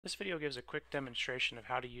This video gives a quick demonstration of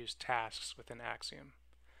how to use tasks within Axiom.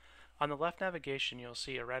 On the left navigation, you'll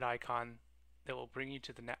see a red icon that will bring you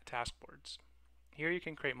to the task boards. Here you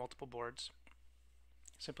can create multiple boards.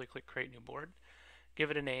 Simply click Create New Board, give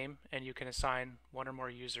it a name, and you can assign one or more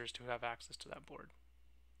users to have access to that board.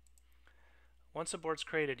 Once a board's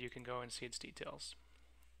created, you can go and see its details.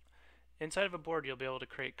 Inside of a board, you'll be able to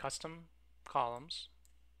create custom columns,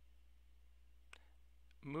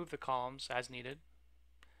 move the columns as needed,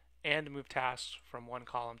 and move tasks from one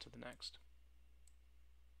column to the next.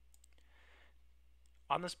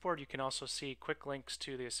 On this board, you can also see quick links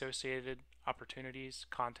to the associated opportunities,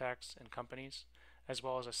 contacts, and companies, as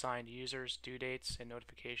well as assigned users, due dates, and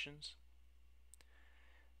notifications.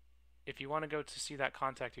 If you want to go to see that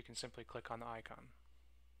contact, you can simply click on the icon.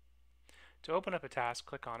 To open up a task,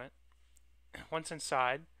 click on it. Once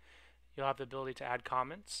inside, you'll have the ability to add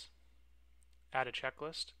comments, add a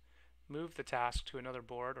checklist, move the task to another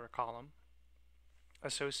board or column,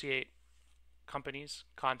 associate companies,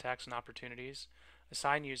 contacts, and opportunities,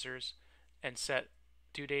 assign users, and set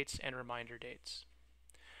due dates and reminder dates.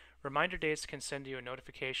 Reminder dates can send you a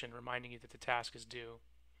notification reminding you that the task is due.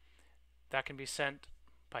 That can be sent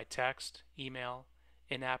by text, email,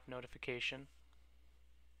 in-app notification.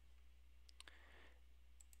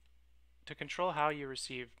 To control how you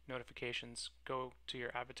receive notifications, go to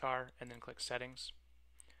your avatar and then click Settings,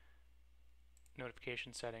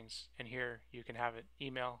 Notification Settings, and here you can have it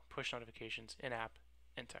email, push notifications, in-app,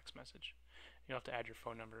 and text message. You'll have to add your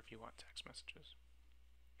phone number if you want text messages.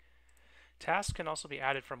 Tasks can also be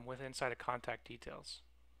added from inside of contact details.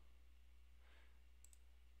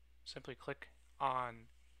 Simply click on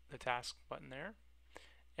the task button there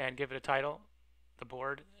and give it a title, the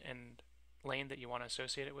board, and lane that you want to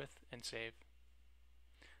associate it with, and save.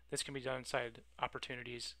 This can be done inside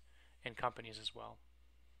opportunities and companies as well.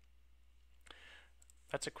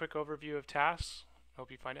 That's a quick overview of tasks.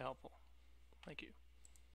 Hope you find it helpful. Thank you.